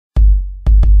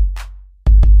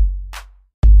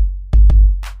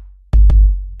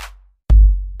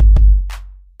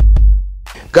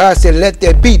God said, let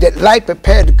there be. That light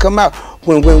prepared to come out.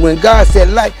 When God said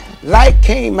light, light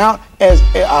came out as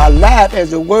alive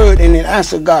as a word, and it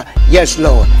answered God, yes,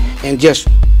 Lord, and just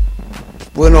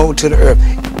went over to the earth.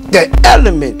 The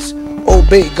elements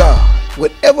obey God.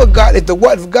 Whatever God,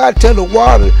 if God tell the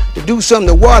water to do something,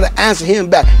 the water answer him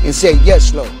back and say,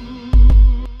 yes, Lord.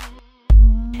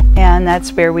 And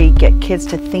that's where we get kids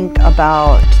to think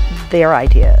about their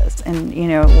ideas. And, you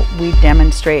know, we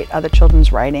demonstrate other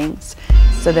children's writings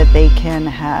so that they can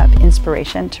have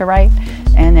inspiration to write.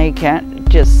 And they can't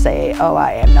just say, oh,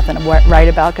 I have nothing to write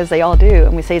about, because they all do.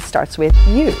 And we say it starts with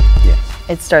you. Yes.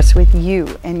 It starts with you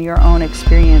and your own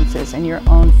experiences and your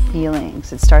own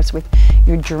feelings. It starts with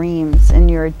your dreams and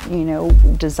your, you know,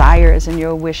 desires and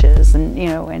your wishes and, you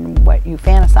know, and what you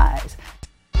fantasize.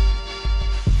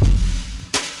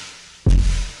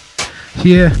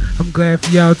 Yeah, I'm glad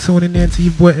for y'all tuning in to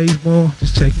your boy Ace Boone.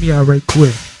 Just check me out right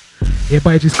quick.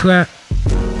 Everybody just clap.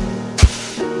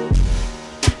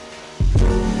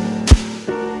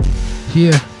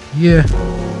 Yeah, yeah.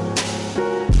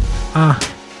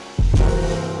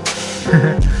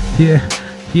 Yeah,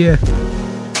 yeah.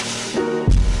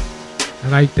 I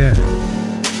like that.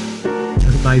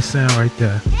 That's a nice sound right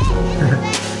there.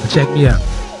 Check me out.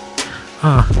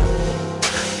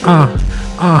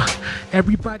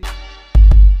 Everybody.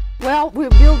 Well, we're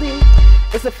building,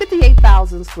 it's a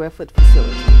 58,000 square foot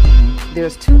facility.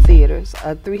 There's 2 theaters,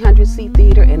 a 300-seat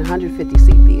theater and a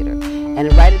 150-seat theater.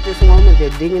 And right at this moment,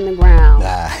 they're digging the ground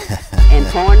and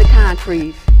pouring the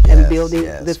concrete and building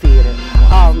the theater.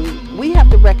 We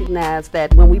have to recognize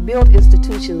that when we build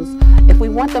institutions, if we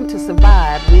want them to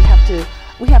survive, we have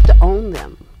to own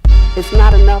them. It's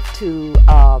not enough to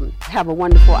have a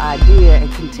wonderful idea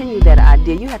and continue that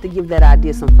idea. You have to give that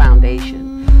idea some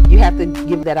foundation. You have to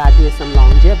give that idea some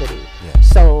longevity. Yes.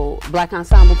 So Black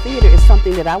Ensemble Theater is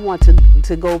something that I want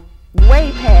to go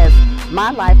way past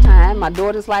my lifetime, my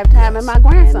daughter's lifetime, and my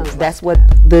grandson's. That's what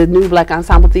the new Black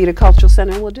Ensemble Theater Cultural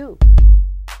Center will do.